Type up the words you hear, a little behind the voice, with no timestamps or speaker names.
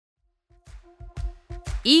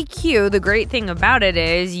EQ, the great thing about it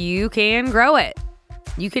is you can grow it.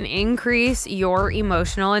 You can increase your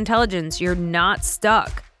emotional intelligence. You're not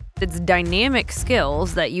stuck. It's dynamic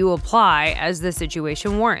skills that you apply as the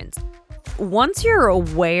situation warrants. Once you're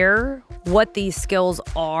aware what these skills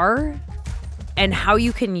are and how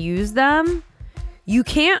you can use them, you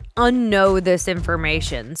can't unknow this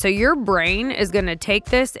information. So your brain is going to take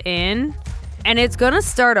this in and it's going to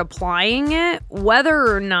start applying it, whether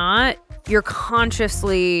or not you're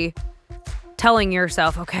consciously telling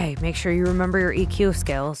yourself, okay, make sure you remember your EQ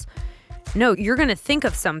skills. No, you're going to think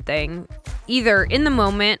of something either in the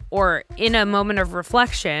moment or in a moment of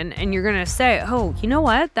reflection, and you're going to say, oh, you know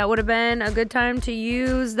what? That would have been a good time to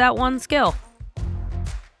use that one skill.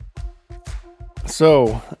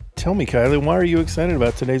 So, tell me, Kylie, why are you excited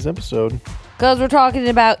about today's episode? Because we're talking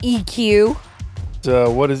about EQ.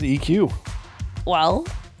 What is EQ? Well,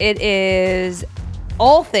 it is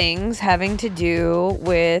all things having to do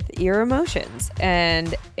with your emotions.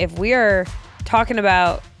 And if we are talking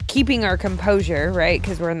about keeping our composure, right,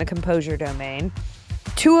 because we're in the composure domain,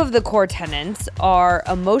 two of the core tenets are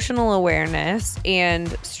emotional awareness and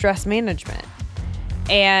stress management.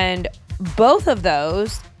 And both of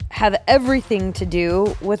those have everything to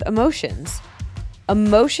do with emotions.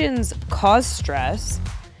 Emotions cause stress,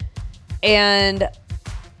 and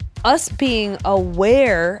us being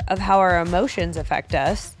aware of how our emotions affect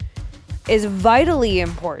us is vitally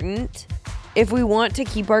important if we want to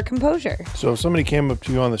keep our composure. So if somebody came up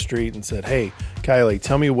to you on the street and said, hey, Kylie,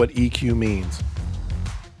 tell me what EQ means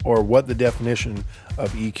or what the definition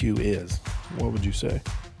of EQ is, what would you say?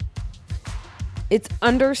 It's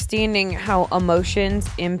understanding how emotions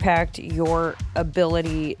impact your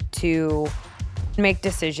ability to make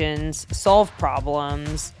decisions, solve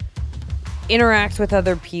problems, interact with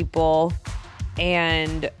other people,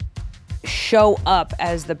 and show up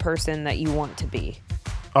as the person that you want to be.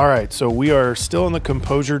 All right, so we are still in the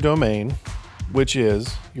composure domain, which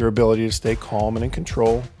is your ability to stay calm and in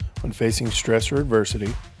control when facing stress or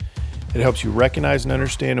adversity. It helps you recognize and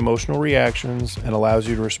understand emotional reactions and allows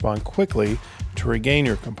you to respond quickly to regain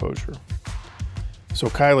your composure. So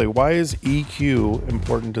Kylie, why is EQ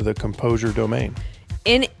important to the composure domain?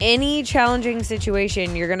 In any challenging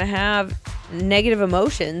situation, you're going to have negative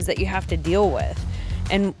emotions that you have to deal with.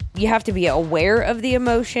 And you have to be aware of the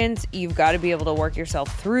emotions. You've got to be able to work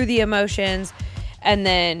yourself through the emotions and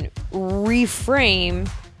then reframe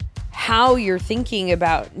how you're thinking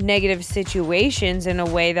about negative situations in a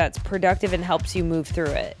way that's productive and helps you move through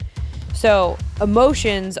it. So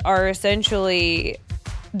emotions are essentially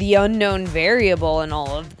the unknown variable in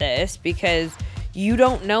all of this because you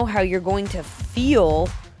don't know how you're going to feel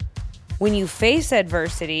when you face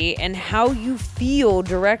adversity, and how you feel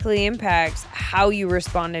directly impacts how you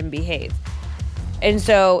respond and behave. And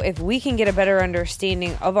so if we can get a better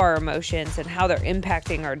understanding of our emotions and how they're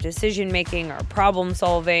impacting our decision making, our problem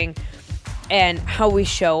solving, and how we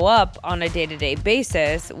show up on a day-to-day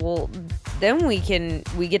basis, well, then we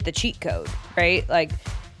get the cheat code, right? Like,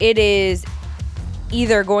 it is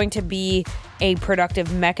either going to be a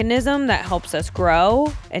productive mechanism that helps us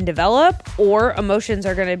grow and develop, or emotions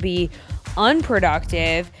are going to be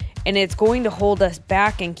unproductive and it's going to hold us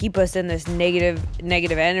back and keep us in this negative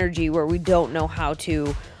energy where we don't know how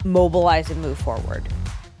to mobilize and move forward.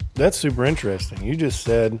 That's super interesting. You just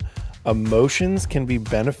said emotions can be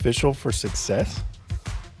beneficial for success?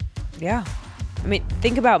 Yeah. I mean,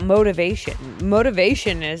 think about motivation.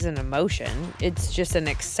 Motivation is an emotion. It's just an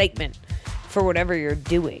excitement for whatever you're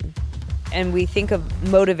doing. And we think of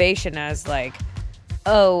motivation as like,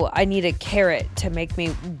 oh, I need a carrot to make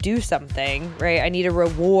me do something, right? I need a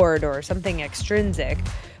reward or something extrinsic.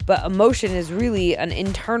 But emotion is really an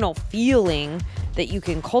internal feeling that you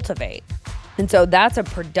can cultivate. And so that's a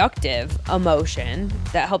productive emotion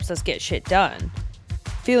that helps us get shit done.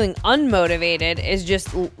 Feeling unmotivated is just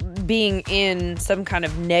being in some kind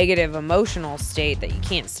of negative emotional state that you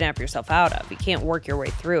can't snap yourself out of. You can't work your way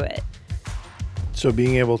through it. So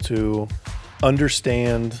being able to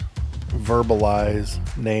understand, verbalize,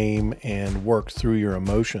 name, and work through your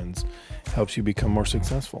emotions helps you become more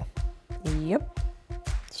successful. Yep.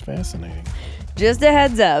 It's fascinating. Just a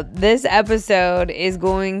heads up, this episode is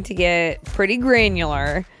going to get pretty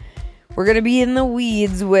granular. We're going to be in the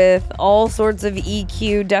weeds with all sorts of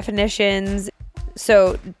EQ definitions.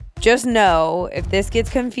 So just know if this gets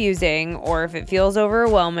confusing or if it feels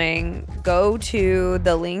overwhelming, go to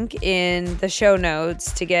the link in the show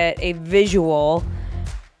notes to get a visual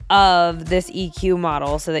of this EQ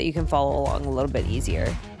model so that you can follow along a little bit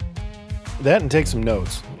easier. That and take some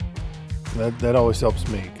notes. That always helps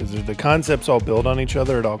me because the concepts all build on each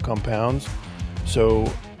other. It all compounds.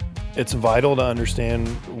 So it's vital to understand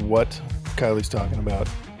what Kylie's talking about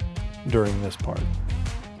during this part.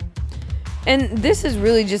 And this is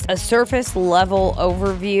really just a surface level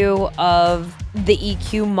overview of the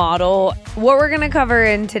EQ model. What we're going to cover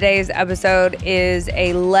in today's episode is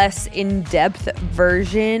a less in-depth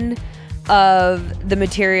version of the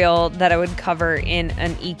material that I would cover in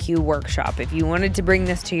an EQ workshop. If you wanted to bring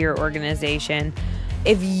this to your organization,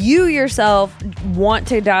 if you yourself want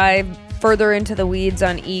to dive further into the weeds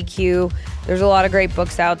on EQ, there's a lot of great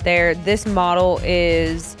books out there. This model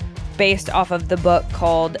is based off of the book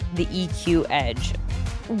called The EQ Edge,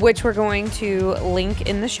 which we're going to link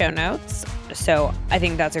in the show notes. So I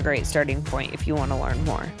think that's a great starting point if you want to learn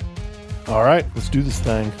more. All right, let's do this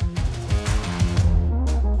thing.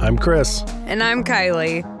 I'm Chris. And I'm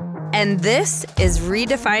Kylie. And this is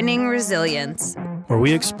Redefining Resilience, where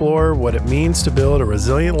we explore what it means to build a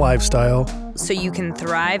resilient lifestyle so you can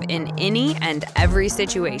thrive in any and every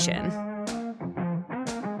situation.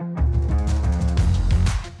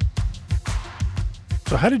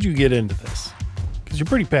 So how did you get into this? Because you're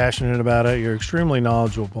pretty passionate about it. You're extremely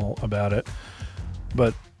knowledgeable about it.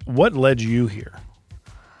 But what led you here?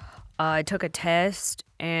 I took a test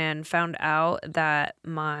and found out that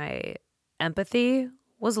my empathy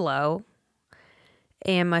was low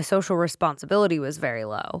and my social responsibility was very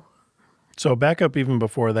low. So back up even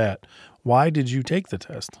before that. Why did you take the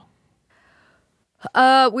test?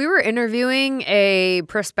 We were interviewing a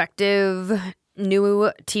prospective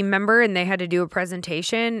new team member and they had to do a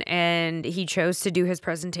presentation, and he chose to do his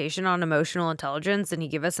presentation on emotional intelligence, and he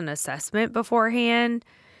gave us an assessment beforehand.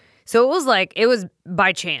 So it was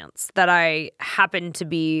by chance that I happened to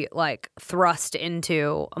be thrust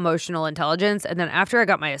into emotional intelligence. And then after I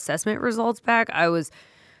got my assessment results back, I was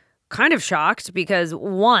kind of shocked because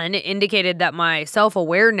one, it indicated that my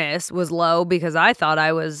self-awareness was low because I thought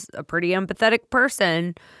I was a pretty empathetic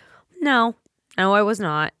person. No, I was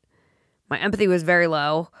not. My empathy was very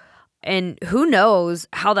low. And who knows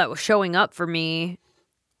how that was showing up for me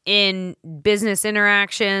in business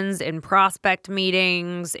interactions, in prospect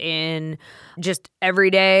meetings, in just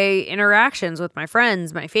everyday interactions with my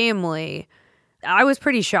friends, my family. I was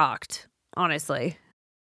pretty shocked, honestly.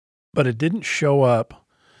 But it didn't show up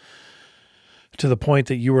to the point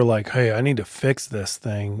that you were like, hey, I need to fix this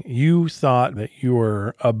thing. You thought that you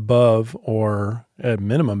were above or at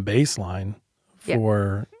minimum baseline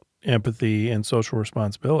for empathy and social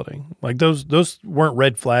responsibility. Like those weren't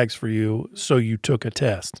red flags for you, so you took a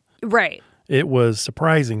test. Right. It was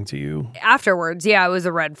surprising to you. Afterwards, it was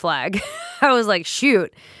a red flag. I was like,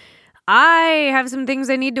 shoot, I have some things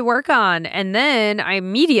I need to work on. And then I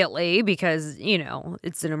immediately, because,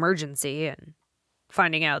 it's an emergency and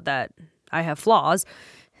finding out that I have flaws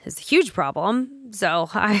is a huge problem. So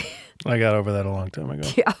I got over that a long time ago.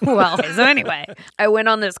 Yeah, well, so anyway, I went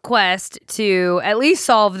on this quest to at least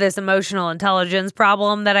solve this emotional intelligence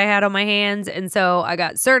problem that I had on my hands. And so I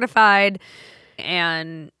got certified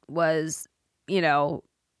and was,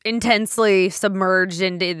 intensely submerged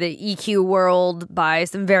into the EQ world by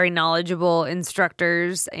some very knowledgeable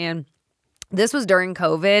instructors. And this was during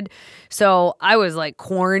COVID. So I was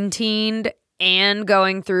quarantined and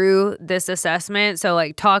going through this assessment.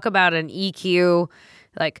 So talk about an EQ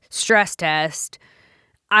stress test.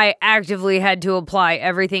 I actively had to apply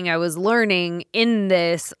everything I was learning in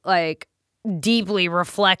this deeply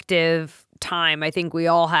reflective time I think we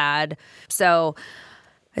all had. So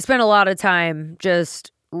I spent a lot of time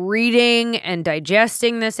just reading and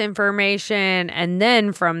digesting this information. And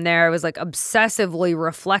then from there, I was obsessively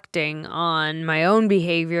reflecting on my own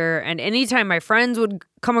behavior. And anytime my friends would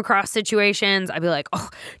come across situations, I'd be like, oh,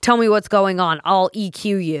 tell me what's going on. I'll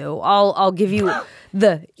EQ you. I'll give you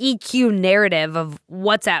the EQ narrative of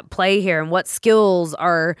what's at play here and what skills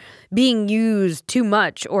are being used too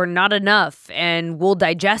much or not enough. And we'll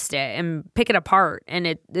digest it and pick it apart. And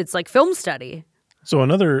it's like film study. So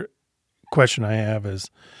another question I have is,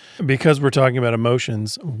 because we're talking about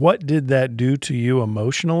emotions, what did that do to you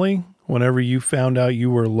emotionally whenever you found out you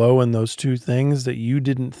were low in those two things that you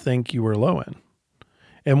didn't think you were low in?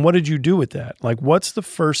 And what did you do with that? What's the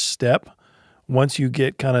first step once you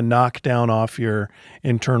get kind of knocked down off your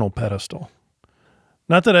internal pedestal?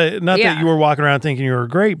 Not that you were walking around thinking you were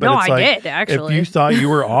great, but no, it's I did, actually. If you thought you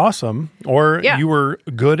were awesome or you were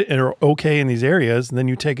good or okay in these areas, and then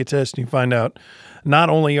you take a test and you find out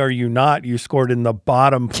not only are you not, you scored in the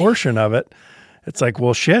bottom portion of it. It's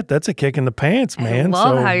well, shit, that's a kick in the pants, man. I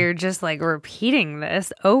love how you're just repeating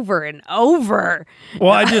this over and over.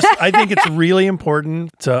 Well, I think it's really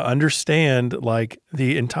important to understand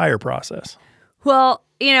the entire process. Well,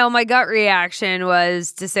 my gut reaction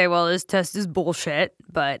was to say, well, this test is bullshit,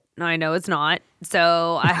 but I know it's not.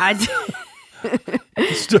 So I had to...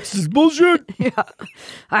 It's just this bullshit. Yeah.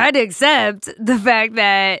 I had to accept the fact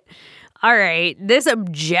that, all right, this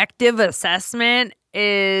objective assessment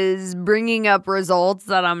is bringing up results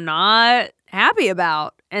that I'm not happy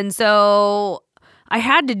about. And so I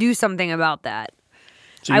had to do something about that.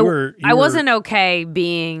 So I wasn't okay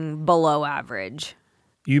being below average.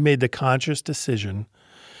 You made the conscious decision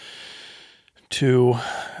to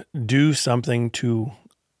do something to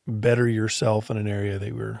better yourself in an area that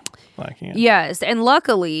you were lacking in. Yes. And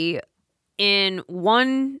luckily, in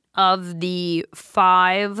one of the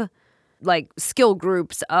 5 skill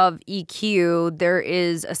groups of EQ, there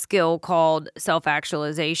is a skill called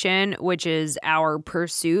self-actualization, which is our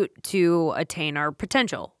pursuit to attain our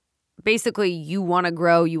potential. Basically, you want to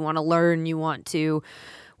grow, you want to learn, you want to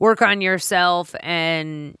work on yourself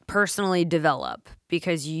and personally develop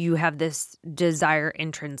because you have this desire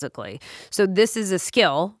intrinsically. So this is a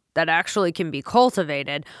skill that actually can be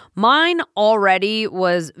cultivated. Mine already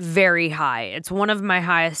was very high. It's one of my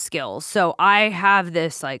highest skills. So I have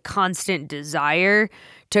this constant desire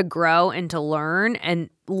to grow and to learn. And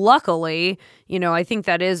luckily, I think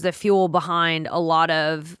that is the fuel behind a lot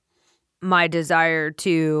of my desire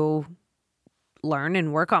to learn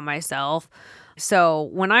and work on myself. So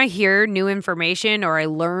when I hear new information or I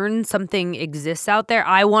learn something exists out there,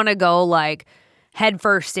 I want to go head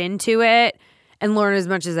first into it and learn as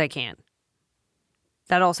much as I can.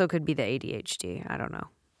 That also could be the ADHD. I don't know.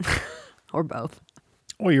 Or both.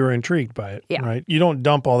 Well, you were intrigued by it, yeah. Right? You don't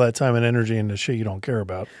dump all that time and energy into shit you don't care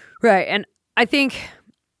about. Right. And I think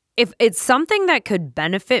if it's something that could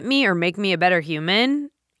benefit me or make me a better human,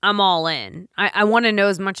 I'm all in. I want to know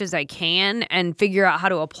as much as I can and figure out how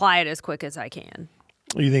to apply it as quick as I can.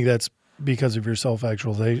 You think that's because of your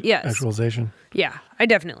self-actualization? Yes. Actualization? Yeah, I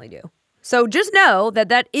definitely do. So just know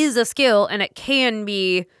that is a skill and it can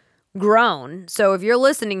be grown. So if you're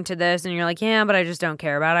listening to this and you're like, yeah, but I just don't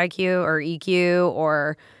care about IQ or EQ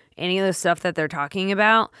or any of the stuff that they're talking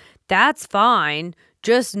about, that's fine.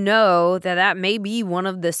 Just know that may be one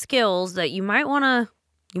of the skills that you might want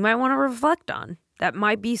to reflect on. That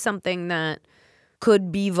might be something that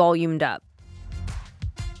could be volumed up.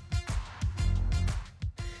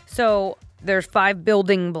 So there's 5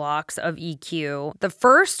 building blocks of EQ. The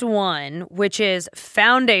first one, which is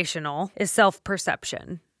foundational, is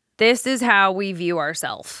self-perception. This is how we view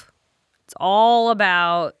ourselves. It's all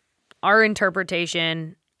about our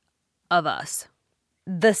interpretation of us.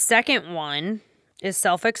 The second one is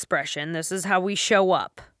self-expression. This is how we show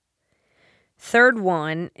up. Third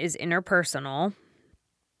one is interpersonal.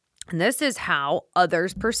 And this is how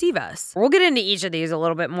others perceive us. We'll get into each of these a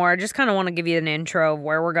little bit more. I just kind of want to give you an intro of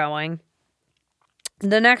where we're going.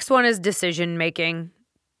 The next one is decision making.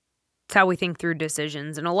 It's how we think through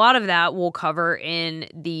decisions. And a lot of that we'll cover in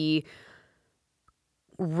the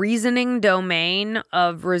reasoning domain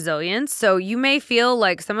of resilience. So you may feel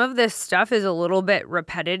like some of this stuff is a little bit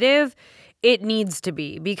repetitive. It needs to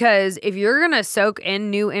be, because if you're going to soak in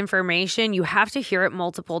new information, you have to hear it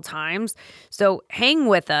multiple times. So hang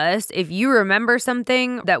with us. If you remember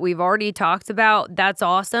something that we've already talked about, that's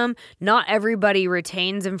awesome. Not everybody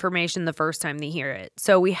retains information the first time they hear it.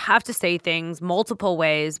 So we have to say things multiple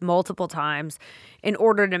ways, multiple times in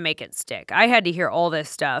order to make it stick. I had to hear all this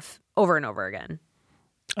stuff over and over again.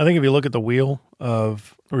 I think if you look at the wheel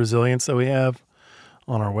of resilience that we have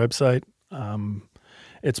on our website,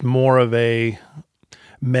 it's more of a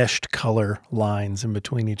meshed color lines in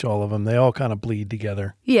between all of them. They all kind of bleed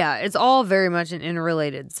together. Yeah, it's all very much an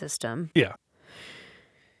interrelated system. Yeah.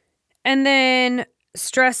 And then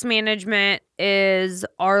stress management is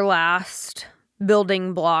our last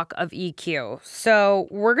building block of EQ. So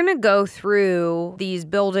we're going to go through these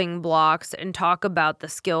building blocks and talk about the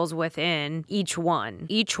skills within each one.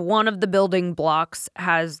 Each one of the building blocks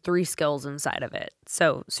has 3 skills inside of it.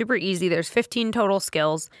 So super easy. There's 15 total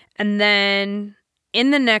skills. And then in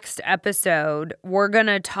the next episode, we're going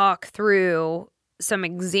to talk through some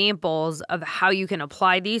examples of how you can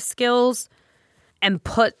apply these skills and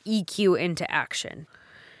put EQ into action.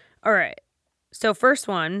 All right. So first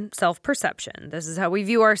one, self-perception. This is how we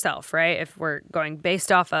view ourselves, right? If we're going based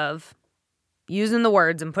off of using the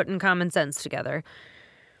words and putting common sense together.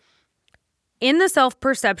 In the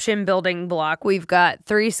self-perception building block, we've got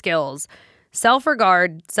 3 skills: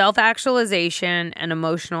 self-regard, self-actualization, and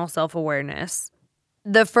emotional self-awareness.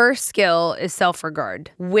 The first skill is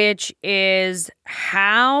self-regard, which is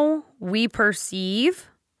how we perceive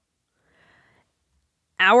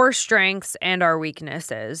our strengths and our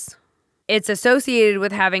weaknesses. It's associated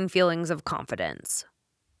with having feelings of confidence.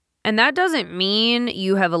 And that doesn't mean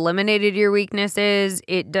you have eliminated your weaknesses.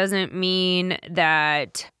 It doesn't mean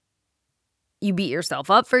that you beat yourself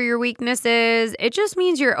up for your weaknesses. It just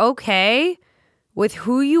means you're okay with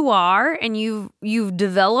who you are, and you've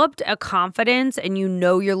developed a confidence and you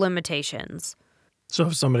know your limitations. So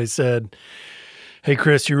if somebody said, hey,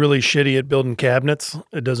 Chris, you're really shitty at building cabinets,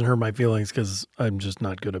 it doesn't hurt my feelings because I'm just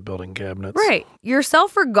not good at building cabinets. Right. Your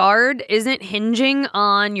self-regard isn't hinging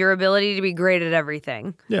on your ability to be great at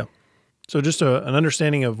everything. Yeah. So just an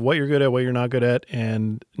understanding of what you're good at, what you're not good at,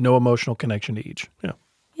 and no emotional connection to each. Yeah.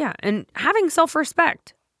 Yeah. And having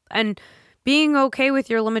self-respect and being okay with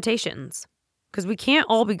your limitations, because we can't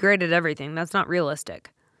all be great at everything. That's not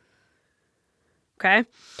realistic. Okay.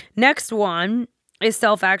 Next one is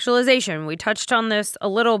self-actualization. We touched on this a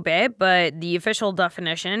little bit, but the official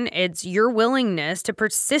definition, it's your willingness to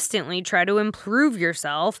persistently try to improve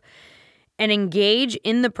yourself and engage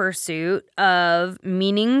in the pursuit of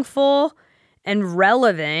meaningful and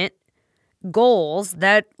relevant goals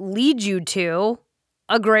that lead you to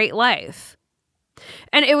a great life.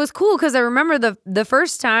 And it was cool because I remember the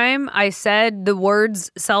first time I said the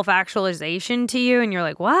words self-actualization to you, and you're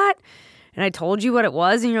like, what? And I told you what it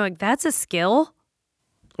was, and you're like, that's a skill?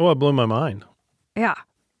 Oh, it blew my mind. Yeah.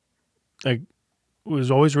 It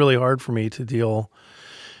was always really hard for me to deal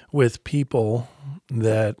with people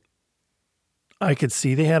that I could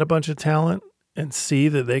see they had a bunch of talent and see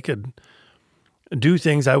that they could do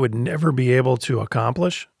things I would never be able to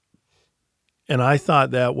accomplish. And I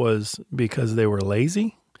thought that was because they were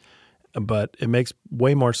lazy, but it makes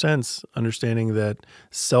way more sense understanding that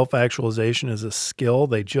self-actualization is a skill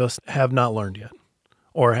they just have not learned yet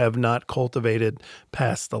or have not cultivated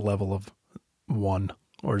past the level of 1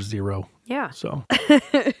 or 0. Yeah. So.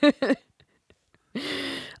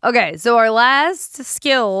 Okay, so our last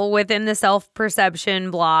skill within the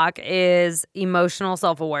self-perception block is emotional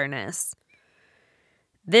self-awareness.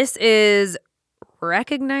 This is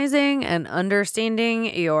recognizing and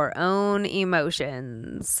understanding your own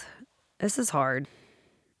emotions. This is hard.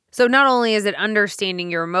 So not only is it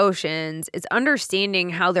understanding your emotions, it's understanding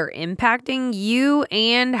how they're impacting you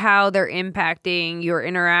and how they're impacting your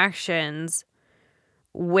interactions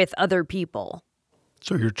with other people.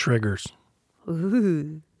 So your triggers.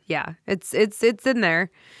 Ooh, yeah, it's in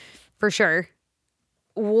there for sure.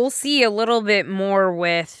 We'll see a little bit more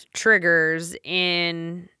with triggers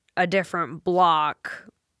in a different block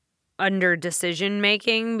under decision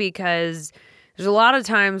making, because there's a lot of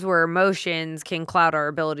times where emotions can cloud our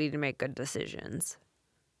ability to make good decisions.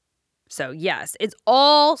 So yes, it's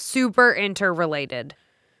all super interrelated.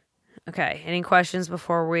 Okay, any questions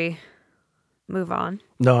before we move on?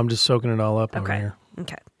 No, I'm just soaking it all up over here.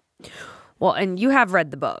 Okay. Well, and you have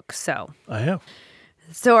read the book, so. I have.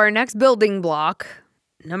 So our next building block,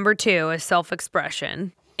 number 2, is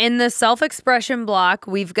self-expression. In the self-expression block,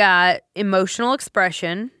 we've got emotional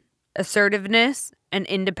expression, assertiveness, and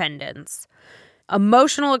independence.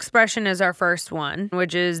 Emotional expression is our first one,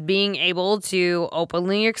 which is being able to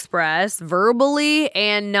openly express verbally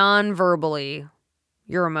and non-verbally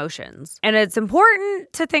your emotions. And it's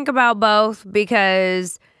important to think about both,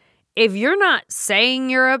 because if you're not saying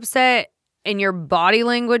you're upset and your body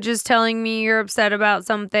language is telling me you're upset about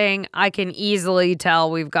something, I can easily tell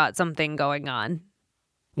we've got something going on.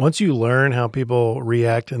 Once you learn how people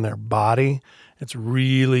react in their body, it's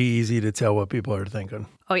really easy to tell what people are thinking.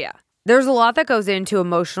 Oh, yeah. There's a lot that goes into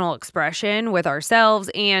emotional expression with ourselves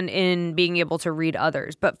and in being able to read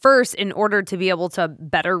others. But first, in order to be able to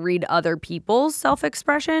better read other people's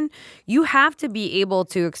self-expression, you have to be able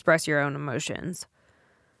to express your own emotions.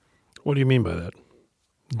 What do you mean by that?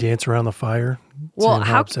 Dance around the fire? Well, saying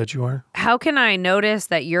how upset you are? How can I notice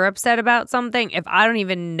that you're upset about something if I don't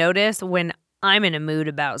even notice when I'm in a mood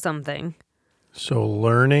about something? So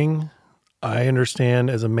learning, I understand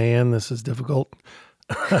as a man this is difficult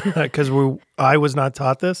because I was not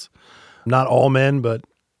taught this. Not all men, but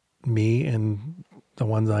me and the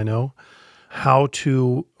ones I know, how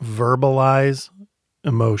to verbalize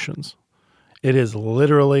emotions. It is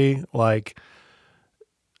literally like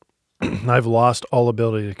I've lost all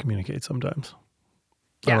ability to communicate sometimes.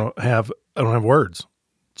 Yeah. I don't have words.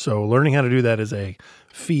 So learning how to do that is a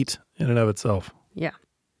feat in and of itself. Yeah.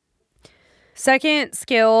 Second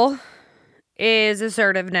skill is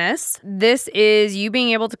assertiveness. This is you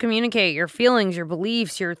being able to communicate your feelings, your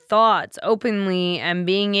beliefs, your thoughts openly, and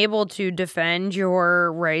being able to defend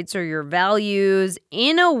your rights or your values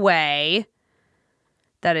in a way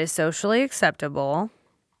that is socially acceptable,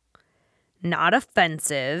 not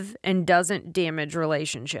offensive, and doesn't damage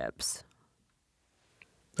relationships.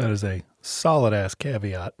 That is a solid-ass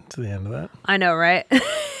caveat to the end of that. I know, right?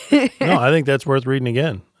 No, I think that's worth reading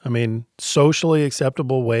again. I mean, socially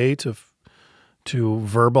acceptable way to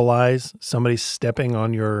verbalize somebody stepping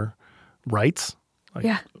on your rights. Like,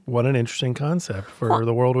 Yeah. What an interesting concept for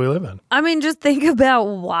the world we live in. I mean, just think about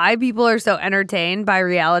why people are so entertained by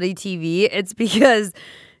reality TV. It's because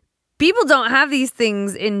people don't have these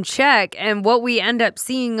things in check, and what we end up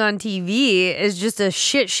seeing on TV is just a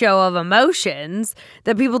shit show of emotions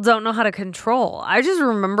that people don't know how to control. I just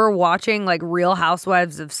remember watching like Real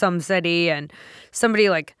Housewives of some city, and somebody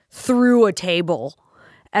like threw a table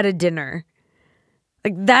at a dinner.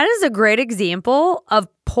 Like, that is a great example of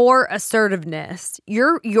poor assertiveness.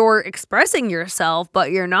 You're expressing yourself, but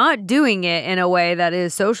you're not doing it in a way that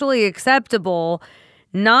is socially acceptable,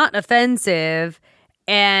 not offensive,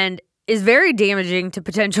 and is very damaging to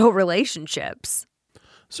potential relationships.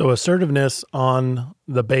 So assertiveness on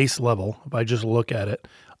the base level, if I just look at it,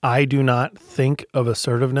 I do not think of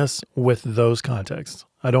assertiveness with those contexts.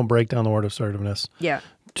 I don't break down the word assertiveness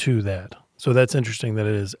to that. So that's interesting that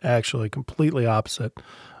it is actually completely opposite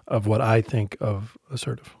of what I think of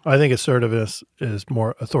assertive. I think assertiveness is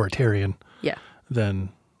more authoritarian than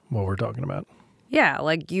what we're talking about. Yeah,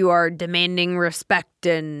 like you are demanding respect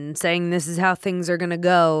and saying this is how things are going to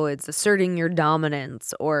go. It's asserting your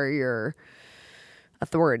dominance or your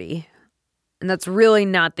authority. And that's really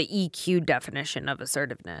not the EQ definition of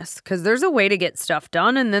assertiveness, because there's a way to get stuff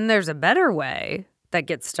done, and then there's a better way that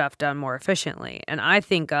gets stuff done more efficiently. And I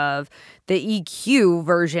think of the EQ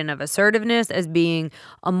version of assertiveness as being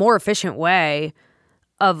a more efficient way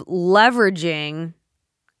of leveraging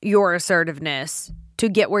your assertiveness to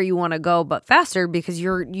get where you want to go, but faster, because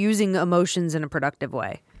you're using emotions in a productive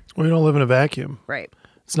way. We don't live in a vacuum. Right.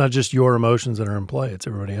 It's not just your emotions that are in play. It's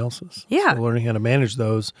everybody else's. Yeah. So learning how to manage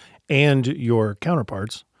those and your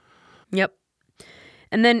counterparts. Yep.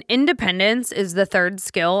 And then independence is the third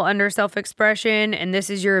skill under self-expression. And this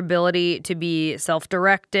is your ability to be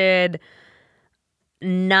self-directed,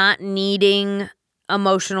 not needing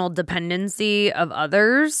emotional dependency of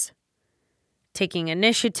others, taking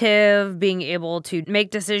initiative, being able to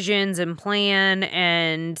make decisions and plan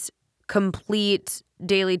and complete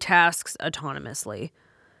daily tasks autonomously.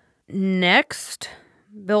 Next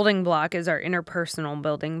building block is our interpersonal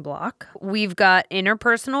building block. We've got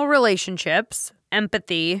interpersonal relationships,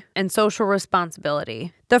 empathy, and social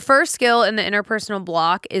responsibility. The first skill in the interpersonal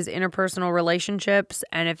block is interpersonal relationships.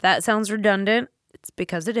 And if that sounds redundant, it's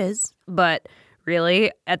because it is. But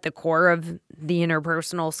really, at the core of the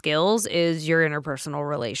interpersonal skills is your interpersonal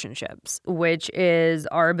relationships, which is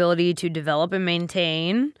our ability to develop and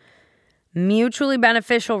maintain mutually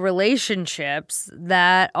beneficial relationships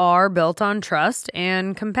that are built on trust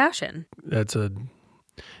and compassion. That's an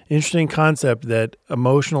interesting concept, that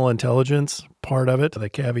emotional intelligence part of it. The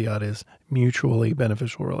caveat is mutually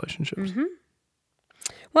beneficial relationships. Mm-hmm.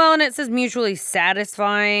 Well, and it says mutually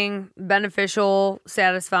satisfying, beneficial,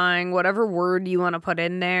 satisfying, whatever word you want to put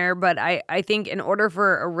in there. But I think in order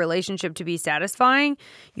for a relationship to be satisfying,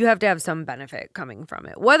 you have to have some benefit coming from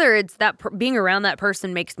it. Whether it's that being around that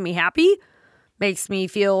person makes me happy, makes me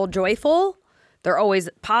feel joyful, they're always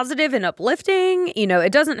positive and uplifting. You know,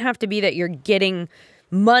 it doesn't have to be that you're getting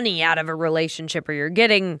money out of a relationship or you're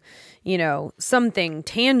getting, you know, something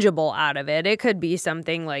tangible out of it. It could be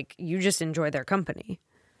something like you just enjoy their company.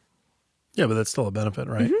 Yeah, but that's still a benefit,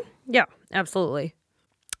 right? Mm-hmm. Yeah, absolutely.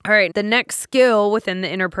 All right, the next skill within the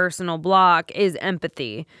interpersonal block is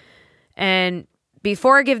empathy. And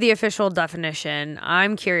before I give the official definition,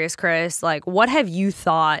 I'm curious, Chris, like, what have you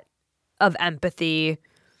thought of empathy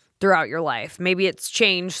throughout your life? Maybe it's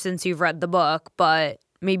changed since you've read the book, but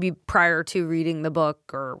maybe prior to reading the book,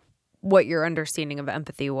 or what your understanding of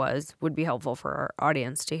empathy was, would be helpful for our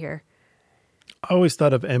audience to hear. I always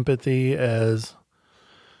thought of empathy as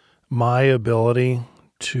my ability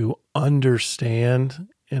to understand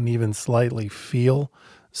and even slightly feel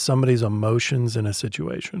somebody's emotions in a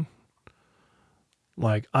situation.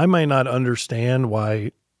 Like, I might not understand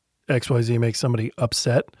why XYZ makes somebody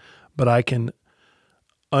upset, but I can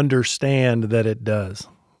understand that it does.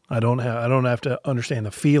 I don't have to understand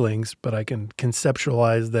the feelings, but I can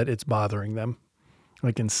conceptualize that it's bothering them.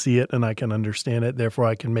 I can see it and I can understand it. Therefore,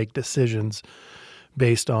 I can make decisions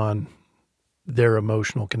based on their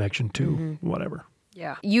emotional connection to whatever.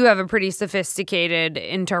 Yeah. You have a pretty sophisticated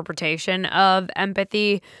interpretation of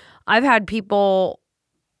empathy. I've had people,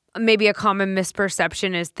 maybe a common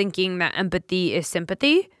misperception is thinking that empathy is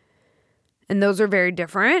sympathy. And those are very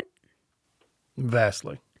different.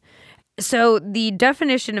 Vastly. So the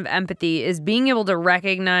definition of empathy is being able to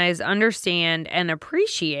recognize, understand, and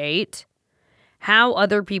appreciate how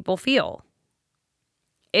other people feel.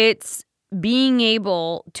 It's being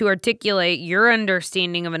able to articulate your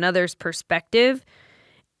understanding of another's perspective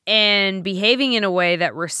and behaving in a way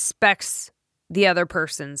that respects the other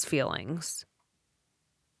person's feelings.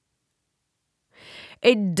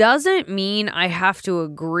 It doesn't mean I have to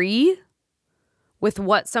agree with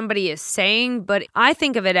what somebody is saying, but I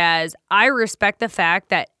think of it as I respect the fact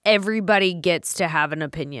that everybody gets to have an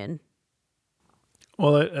opinion.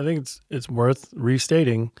 Well, I think it's worth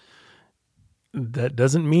restating. That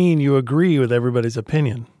doesn't mean you agree with everybody's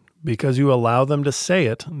opinion. Because you allow them to say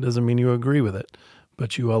it doesn't mean you agree with it,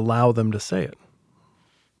 but you allow them to say it.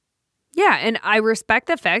 Yeah, and I respect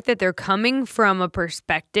the fact that they're coming from a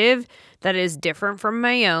perspective that is different from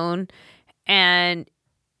my own, and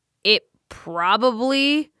it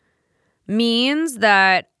probably means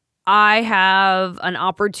that I have an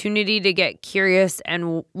opportunity to get curious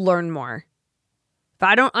and learn more. If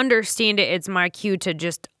I don't understand it, it's my cue to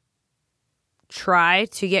just try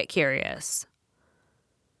to get curious.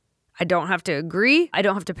 I don't have to agree. I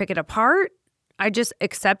don't have to pick it apart. I just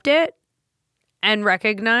accept it and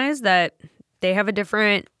recognize that they have a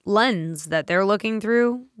different lens that they're looking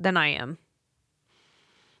through than I am.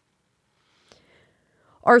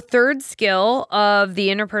 Our third skill of the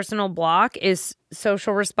interpersonal block is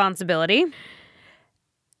social responsibility.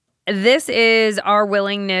 This is our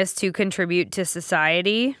willingness to contribute to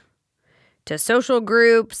society, to social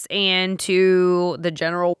groups, and to the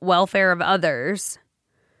general welfare of others.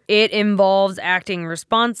 It involves acting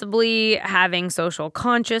responsibly, having social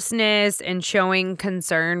consciousness, and showing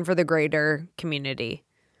concern for the greater community.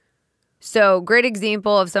 So, great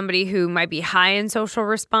example of somebody who might be high in social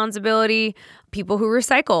responsibility, people who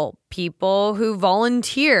recycle, people who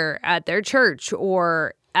volunteer at their church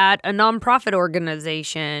or at a nonprofit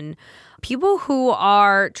organization. People who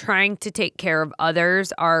are trying to take care of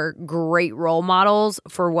others are great role models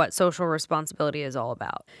for what social responsibility is all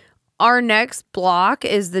about. Our next block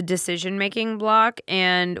is the decision-making block,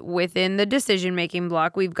 and within the decision-making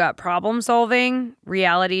block, we've got problem solving,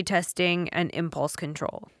 reality testing, and impulse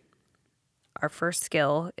control. Our first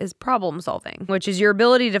skill is problem solving, which is your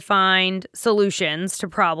ability to find solutions to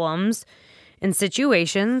problems in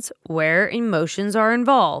situations where emotions are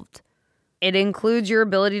involved. It includes your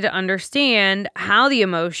ability to understand how the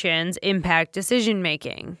emotions impact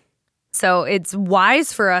decision-making. So it's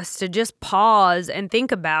wise for us to just pause and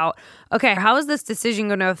think about, okay, how is this decision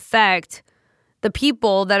going to affect the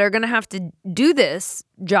people that are going to have to do this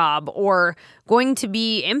job or going to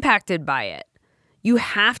be impacted by it? You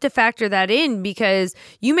have to factor that in because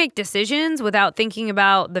you make decisions without thinking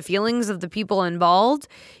about the feelings of the people involved.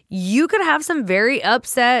 You could have some very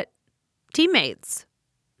upset teammates.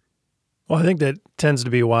 Well, I think that tends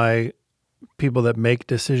to be why people that make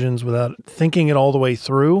decisions without thinking it all the way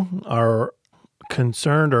through are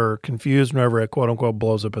concerned or confused whenever it quote unquote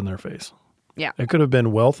blows up in their face. Yeah. It could have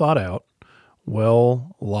been well thought out,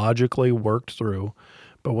 well logically worked through,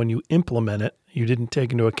 but when you implement it, you didn't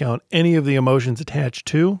take into account any of the emotions attached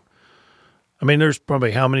to. I mean, there's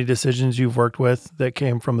probably how many decisions you've worked with that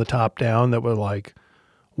came from the top down that were like,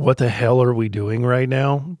 what the hell are we doing right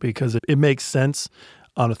now? Because it makes sense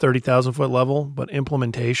on a 30,000 foot level, but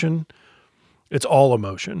implementation, it's all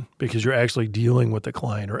emotion because you're actually dealing with the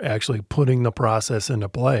client or actually putting the process into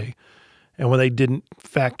play. And when they didn't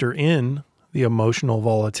factor in the emotional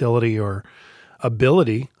volatility or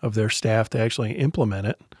ability of their staff to actually implement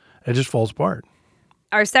it, it just falls apart.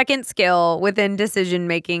 Our second skill within decision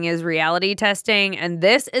making is reality testing, and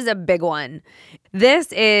this is a big one.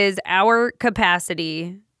 This is our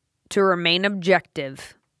capacity to remain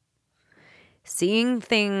objective, seeing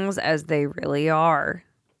things as they really are.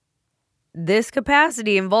 This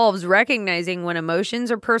capacity involves recognizing when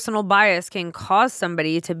emotions or personal bias can cause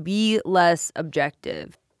somebody to be less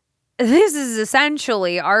objective. This is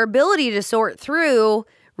essentially our ability to sort through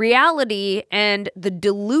reality and the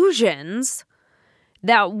delusions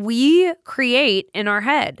that we create in our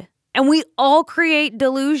head. And we all create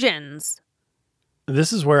delusions.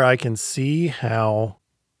 This is where I can see how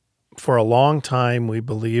for a long time we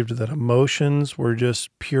believed that emotions were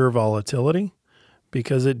just pure volatility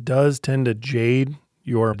because it does tend to jade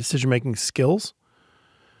your decision-making skills.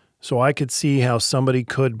 So I could see how somebody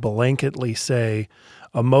could blanketly say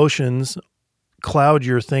emotions cloud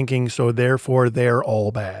your thinking, so therefore they're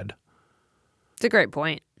all bad. It's a great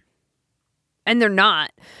point. And they're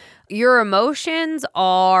not. Your emotions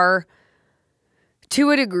are,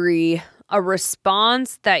 to a degree, a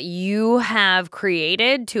response that you have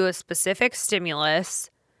created to a specific stimulus,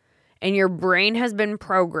 and your brain has been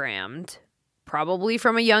programmed, probably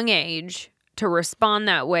from a young age, to respond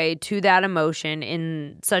that way to that emotion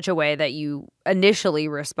in such a way that you initially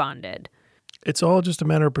responded. It's all just a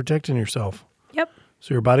matter of protecting yourself. Yep.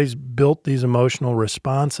 So your body's built these emotional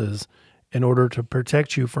responses in order to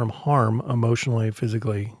protect you from harm emotionally,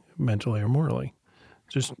 physically, mentally, or morally.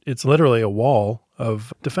 It's literally a wall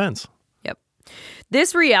of defense. Yep.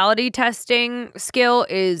 This reality testing skill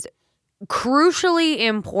is crucially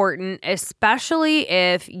important, especially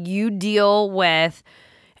if you deal with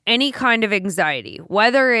any kind of anxiety,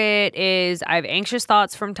 whether it is I have anxious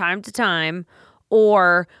thoughts from time to time,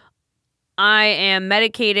 or I am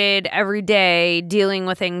medicated every day dealing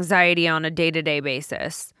with anxiety on a day-to-day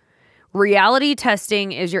basis. Reality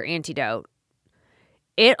testing is your antidote.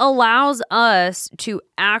 It allows us to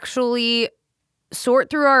actually sort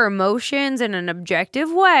through our emotions in an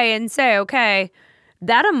objective way and say, okay,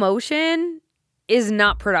 that emotion is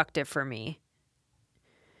not productive for me.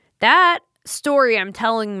 That story I'm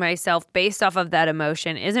telling myself based off of that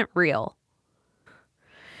emotion isn't real.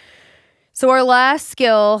 So our last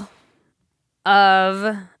skill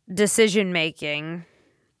of decision making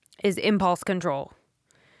is impulse control.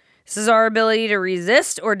 This is our ability to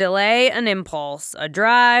resist or delay an impulse, a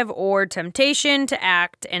drive, or temptation to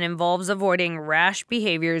act, and involves avoiding rash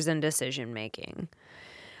behaviors in decision making.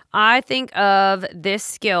 I think of this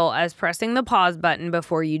skill as pressing the pause button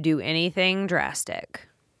before you do anything drastic.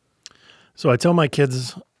 So I tell my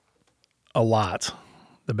kids a lot,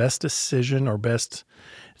 the best decision or best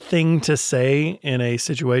thing to say in a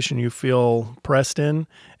situation you feel pressed in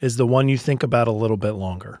is the one you think about a little bit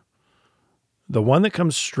longer. The one that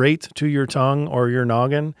comes straight to your tongue or your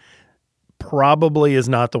noggin probably is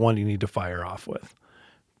not the one you need to fire off with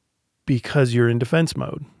because you're in defense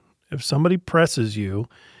mode. If somebody presses you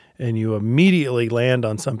and you immediately land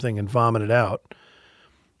on something and vomit it out,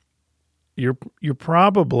 you're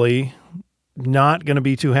probably not going to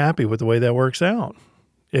be too happy with the way that works out.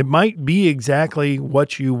 It might be exactly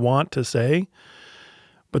what you want to say,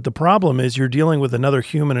 but the problem is you're dealing with another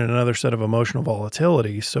human and another set of emotional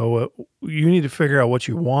volatility. So you need to figure out what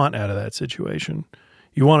you want out of that situation.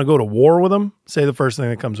 You want to go to war with them? Say the first thing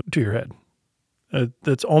that comes to your head.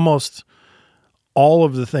 That's almost all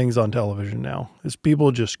of the things on television now is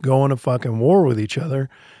people just going to fucking war with each other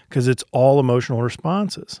because it's all emotional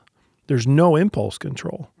responses. There's no impulse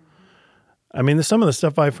control. I mean, some of the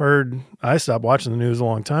stuff I've heard, I stopped watching the news a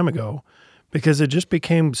long time ago because it just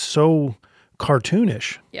became so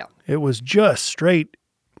cartoonish. Yeah. It was just straight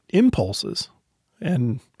impulses,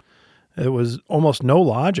 and it was almost no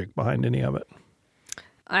logic behind any of it.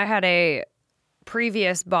 I had a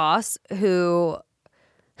previous boss who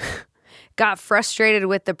got frustrated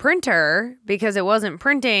with the printer because it wasn't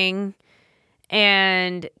printing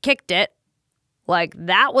and kicked it like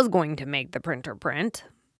that was going to make the printer print.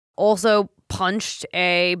 Also punched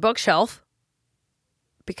a bookshelf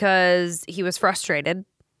because he was frustrated.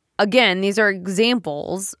 Again, these are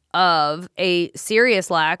examples of a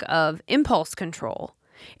serious lack of impulse control.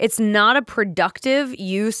 It's not a productive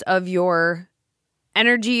use of your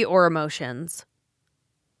energy or emotions.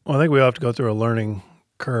 Well, I think we all have to go through a learning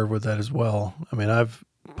curve with that as well. I mean, I've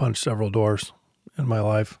punched several doors in my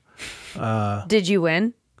life. Did you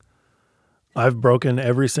win? I've broken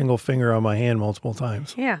every single finger on my hand multiple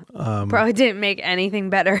times. Yeah. Probably didn't make anything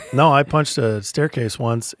better. No, I punched a staircase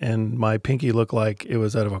once and my pinky looked like it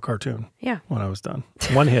was out of a cartoon. Yeah. When I was done.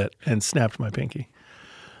 One hit and snapped my pinky.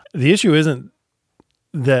 The issue isn't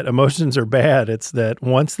that emotions are bad. It's that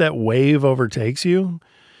once that wave overtakes you,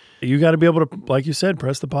 you got to be able to, like you said,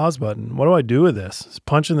 press the pause button. What do I do with this? Is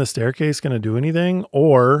punching the staircase going to do anything?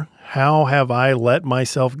 Or how have I let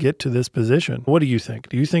myself get to this position? What do you think?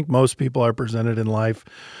 Do you think most people are presented in life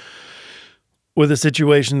with a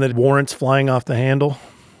situation that warrants flying off the handle?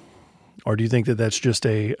 Or do you think that that's just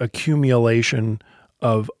a accumulation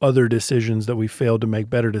of other decisions that we failed to make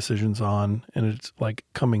better decisions on, and it's like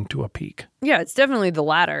coming to a peak? Yeah, it's definitely the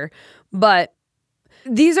latter. But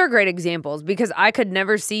these are great examples because I could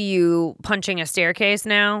never see you punching a staircase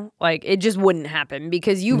now. Like, it just wouldn't happen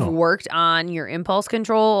because you've worked on your impulse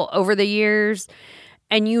control over the years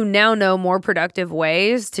and you now know more productive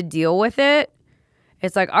ways to deal with it.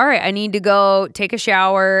 It's like, all right, I need to go take a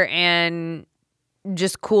shower and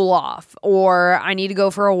just cool off, or I need to go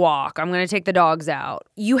for a walk. I'm going to take the dogs out.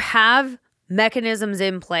 You have mechanisms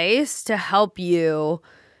in place to help you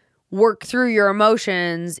work through your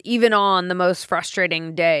emotions, even on the most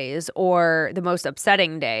frustrating days or the most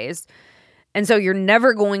upsetting days. And so you're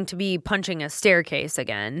never going to be punching a staircase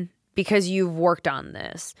again because you've worked on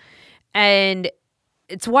this. And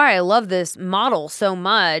it's why I love this model so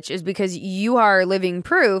much, is because you are living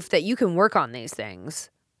proof that you can work on these things.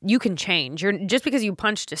 You can change. Just because you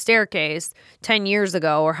punched a staircase 10 years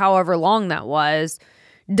ago or however long that was,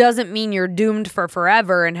 doesn't mean you're doomed for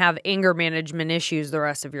forever and have anger management issues the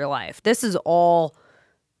rest of your life. This is all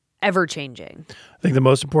ever changing. I think the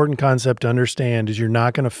most important concept to understand is you're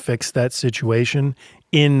not going to fix that situation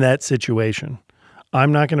in that situation.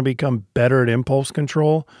 I'm not going to become better at impulse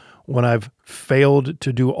control when I've failed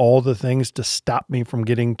to do all the things to stop me from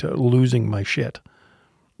getting to losing my shit.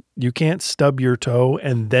 You can't stub your toe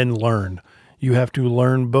and then learn. You have to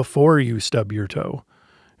learn before you stub your toe.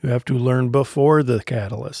 You have to learn before the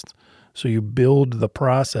catalyst. So you build the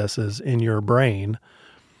processes in your brain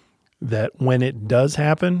that when it does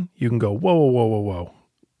happen, you can go, whoa, whoa, whoa, whoa, whoa,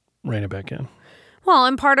 rein it back in. Well,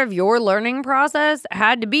 and part of your learning process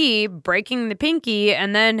had to be breaking the pinky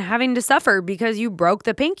and then having to suffer because you broke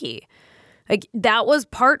the pinky. Like, that was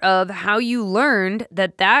part of how you learned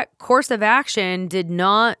that course of action did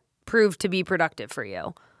not prove to be productive for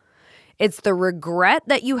you. It's the regret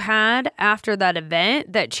that you had after that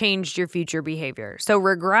event that changed your future behavior. So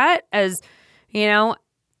regret, as,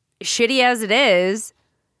 shitty as it is,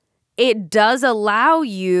 it does allow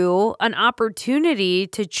you an opportunity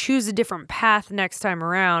to choose a different path next time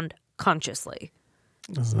around consciously.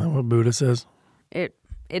 Isn't that what Buddha says? It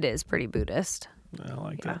is pretty Buddhist. I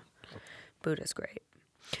like that. Buddha's great.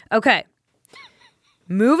 Okay.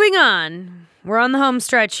 Moving on. We're on the home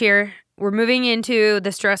stretch here. We're moving into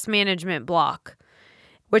the stress management block,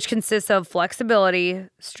 which consists of flexibility,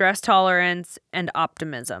 stress tolerance, and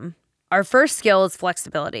optimism. Our first skill is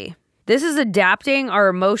flexibility. This is adapting our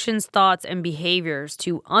emotions, thoughts, and behaviors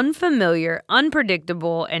to unfamiliar,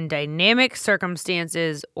 unpredictable, and dynamic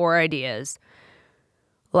circumstances or ideas.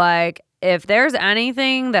 Like, if there's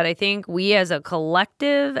anything that I think we as a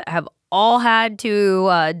collective have all had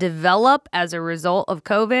to develop as a result of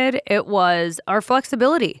COVID, it was our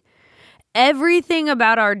flexibility. Everything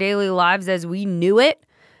about our daily lives as we knew it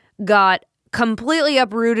got completely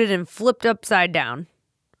uprooted and flipped upside down.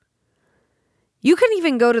 You can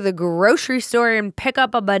even go to the grocery store and pick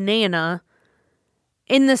up a banana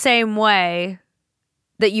in the same way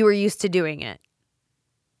that you were used to doing it.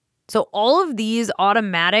 So all of these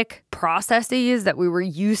automatic processes that we were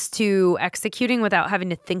used to executing without having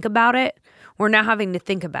to think about it, we're now having to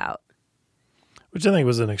think about. Which I think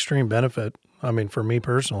was an extreme benefit, for me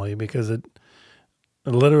personally, because it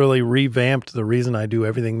literally revamped the reason I do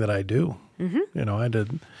everything that I do. Mm-hmm. I had to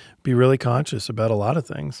be really conscious about a lot of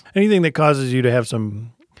things. Anything that causes you to have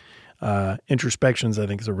some introspections, I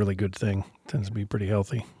think, is a really good thing. Tends to be pretty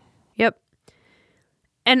healthy. Yep.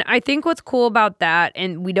 And I think what's cool about that,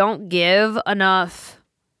 and we don't give enough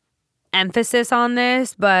emphasis on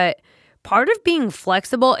this, but part of being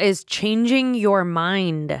flexible is changing your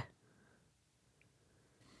mind.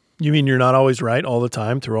 You mean you're not always right all the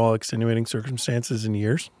time through all extenuating circumstances and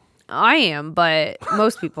years? I am, but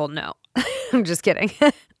most people know. I'm just kidding.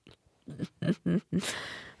 I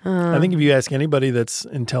think if you ask anybody that's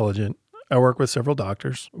intelligent, I work with several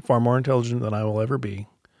doctors, far more intelligent than I will ever be.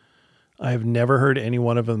 I have never heard any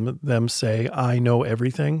one of them say, I know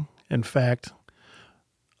everything. In fact,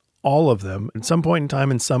 all of them, at some point in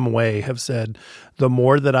time, in some way, have said, the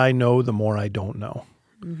more that I know, the more I don't know.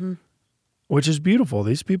 Mm-hmm. Which is beautiful.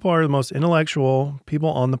 These people are the most intellectual people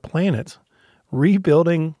on the planet,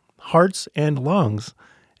 rebuilding hearts and lungs.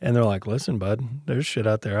 And they're like, listen, bud, there's shit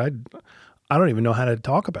out there I don't even know how to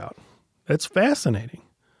talk about. It's fascinating.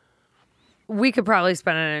 We could probably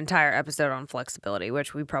spend an entire episode on flexibility,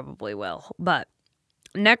 which we probably will. But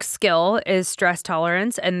next skill is stress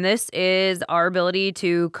tolerance. And this is our ability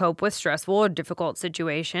to cope with stressful or difficult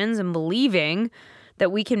situations and believing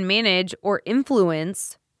that we can manage or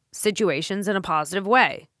influence situations in a positive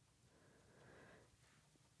way.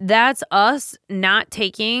 That's us not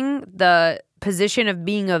taking the position of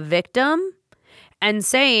being a victim and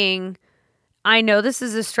saying, I know this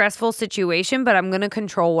is a stressful situation, but I'm going to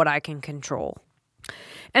control what I can control.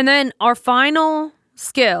 And then our final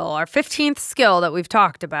skill, our 15th skill that we've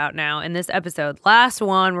talked about now in this episode, last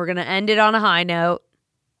one, we're going to end it on a high note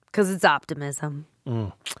because it's optimism.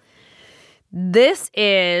 This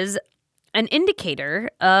is an indicator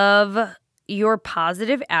of your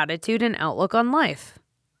positive attitude and outlook on life.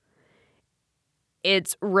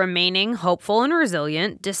 It's remaining hopeful and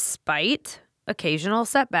resilient despite occasional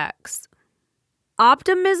setbacks.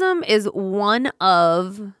 Optimism is one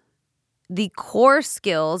of the core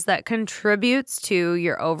skills that contributes to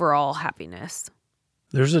your overall happiness.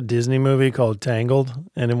 There's a Disney movie called Tangled,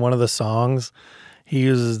 and in one of the songs, he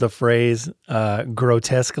uses the phrase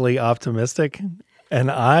grotesquely optimistic.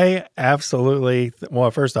 And I absolutely,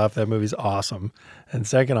 first off, that movie's awesome. And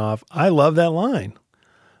second off, I love that line.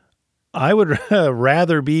 I would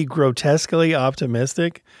rather be grotesquely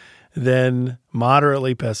optimistic than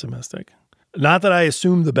moderately pessimistic. Not that I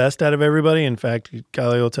assume the best out of everybody. In fact,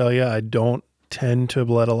 Kylie will tell you, I don't tend to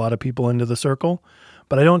let a lot of people into the circle,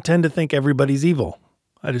 but I don't tend to think everybody's evil.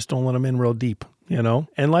 I just don't let them in real deep,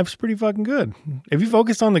 And life's pretty fucking good. If you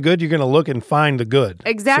focus on the good, you're going to look and find the good.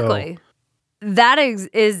 Exactly. that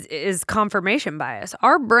is confirmation bias.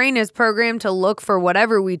 Our brain is programmed to look for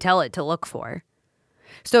whatever we tell it to look for.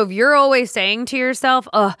 So if you're always saying to yourself,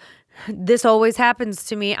 this always happens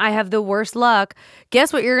to me, I have the worst luck,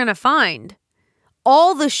 guess what you're going to find?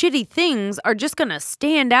 All the shitty things are just going to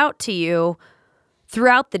stand out to you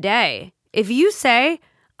throughout the day. If you say,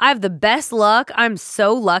 I have the best luck, I'm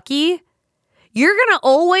so lucky, you're going to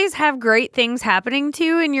always have great things happening to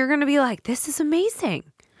you, and you're going to be like, this is amazing.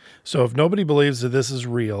 So if nobody believes that this is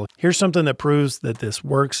real, here's something that proves that this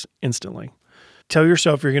works instantly. Tell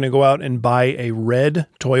yourself you're going to go out and buy a red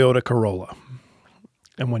Toyota Corolla.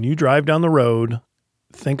 And when you drive down the road,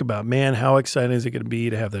 think about, man, how exciting is it going to be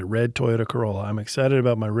to have that red Toyota Corolla? I'm excited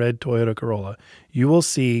about my red Toyota Corolla. You will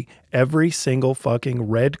see every single fucking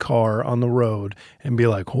red car on the road and be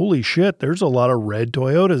like, holy shit, there's a lot of red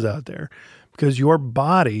Toyotas out there. Because your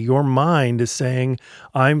body, your mind is saying,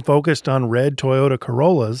 I'm focused on red Toyota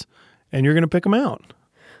Corollas, and you're going to pick them out.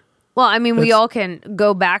 Well, I mean, we all can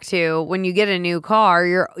go back to when you get a new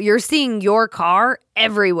car, you're seeing your car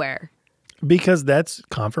everywhere. Because that's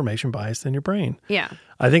confirmation bias in your brain. Yeah.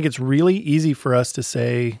 I think it's really easy for us to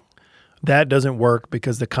say that doesn't work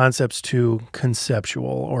because the concept's too conceptual,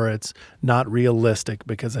 or it's not realistic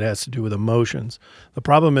because it has to do with emotions. The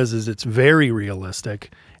problem is it's very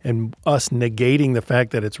realistic, and us negating the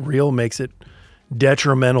fact that it's real makes it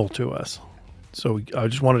detrimental to us. So I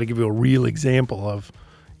just wanted to give you a real example of,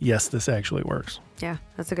 yes, this actually works. Yeah,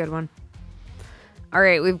 that's a good one. All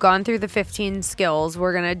right, we've gone through the 15 skills.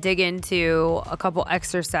 We're going to dig into a couple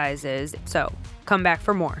exercises. So come back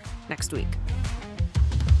for more next week.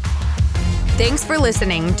 Thanks for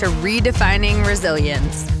listening to Redefining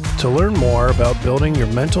Resilience. To learn more about building your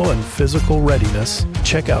mental and physical readiness,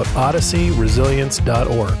 check out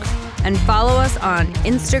odysseyresilience.org. And follow us on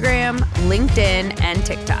Instagram, LinkedIn, and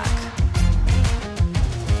TikTok.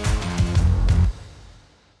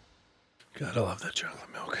 God, I love that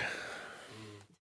chocolate milk.